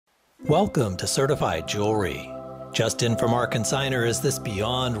Welcome to Certified Jewelry. Just in from our consignor is this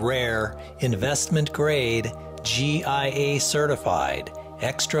beyond rare, investment grade, GIA certified,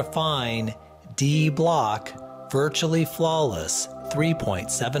 extra fine, D block, virtually flawless,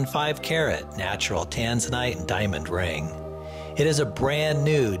 3.75 carat natural tanzanite and diamond ring. It is a brand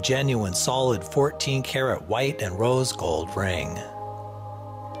new, genuine, solid 14 karat white and rose gold ring.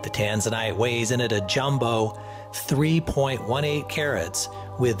 The tanzanite weighs in at a jumbo 3.18 carats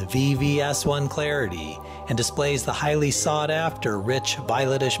with VVS1 clarity and displays the highly sought after rich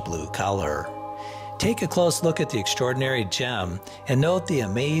violetish blue color. Take a close look at the extraordinary gem and note the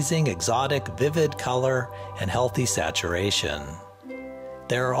amazing exotic vivid color and healthy saturation.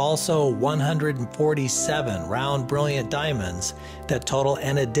 There are also 147 round brilliant diamonds that total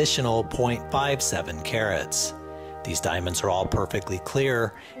an additional 0.57 carats. These diamonds are all perfectly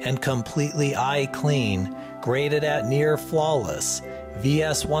clear and completely eye clean, graded at near flawless,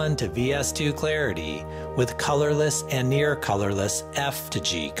 VS1 to VS2 clarity, with colorless and near colorless F to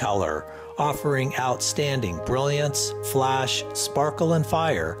G color, offering outstanding brilliance, flash, sparkle, and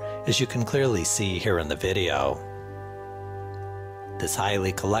fire, as you can clearly see here in the video. This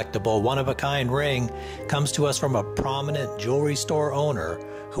highly collectible, one-of-a-kind ring comes to us from a prominent jewelry store owner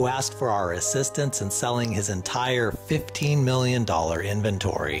who asked for our assistance in selling his entire $15 million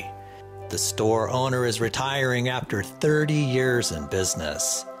inventory. The store owner is retiring after 30 years in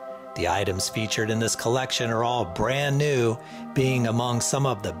business. The items featured in this collection are all brand new, being among some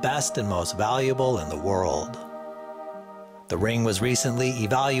of the best and most valuable in the world. The ring was recently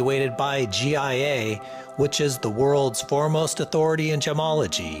evaluated by GIA, which is the world's foremost authority in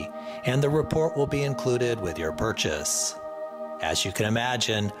gemology, and the report will be included with your purchase. As you can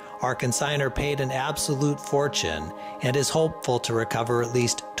imagine, our consignor paid an absolute fortune and is hopeful to recover at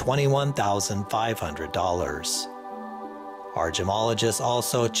least $21,500. Our gemologist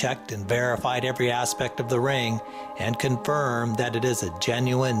also checked and verified every aspect of the ring and confirmed that it is a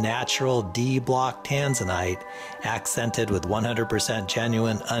genuine natural D block tanzanite accented with 100%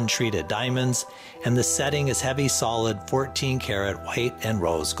 genuine untreated diamonds, and the setting is heavy solid 14 karat white and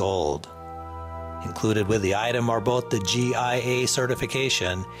rose gold. Included with the item are both the GIA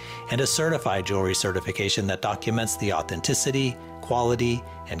certification and a certified jewelry certification that documents the authenticity, quality,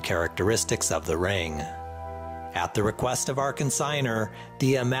 and characteristics of the ring. At the request of our consignor,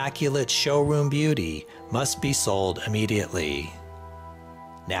 the immaculate showroom beauty must be sold immediately.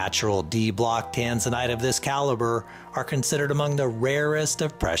 Natural D-block tanzanite of this caliber are considered among the rarest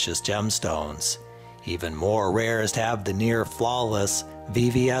of precious gemstones. Even more rare is to have the near flawless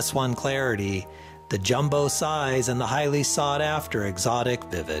VVS1 clarity, the jumbo size, and the highly sought after exotic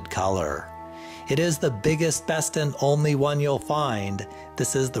vivid color. It is the biggest, best, and only one you'll find.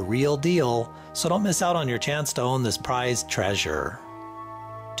 This is the real deal, so don't miss out on your chance to own this prized treasure.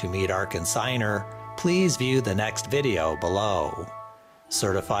 To meet our consignor, please view the next video below.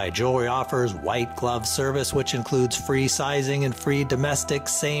 Certified Jewelry offers white glove service, which includes free sizing and free domestic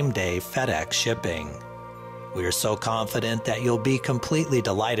same-day FedEx shipping. We are so confident that you'll be completely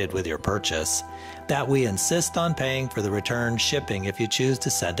delighted with your purchase that we insist on paying for the return shipping if you choose to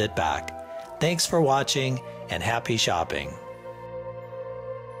send it back. Thanks for watching and happy shopping.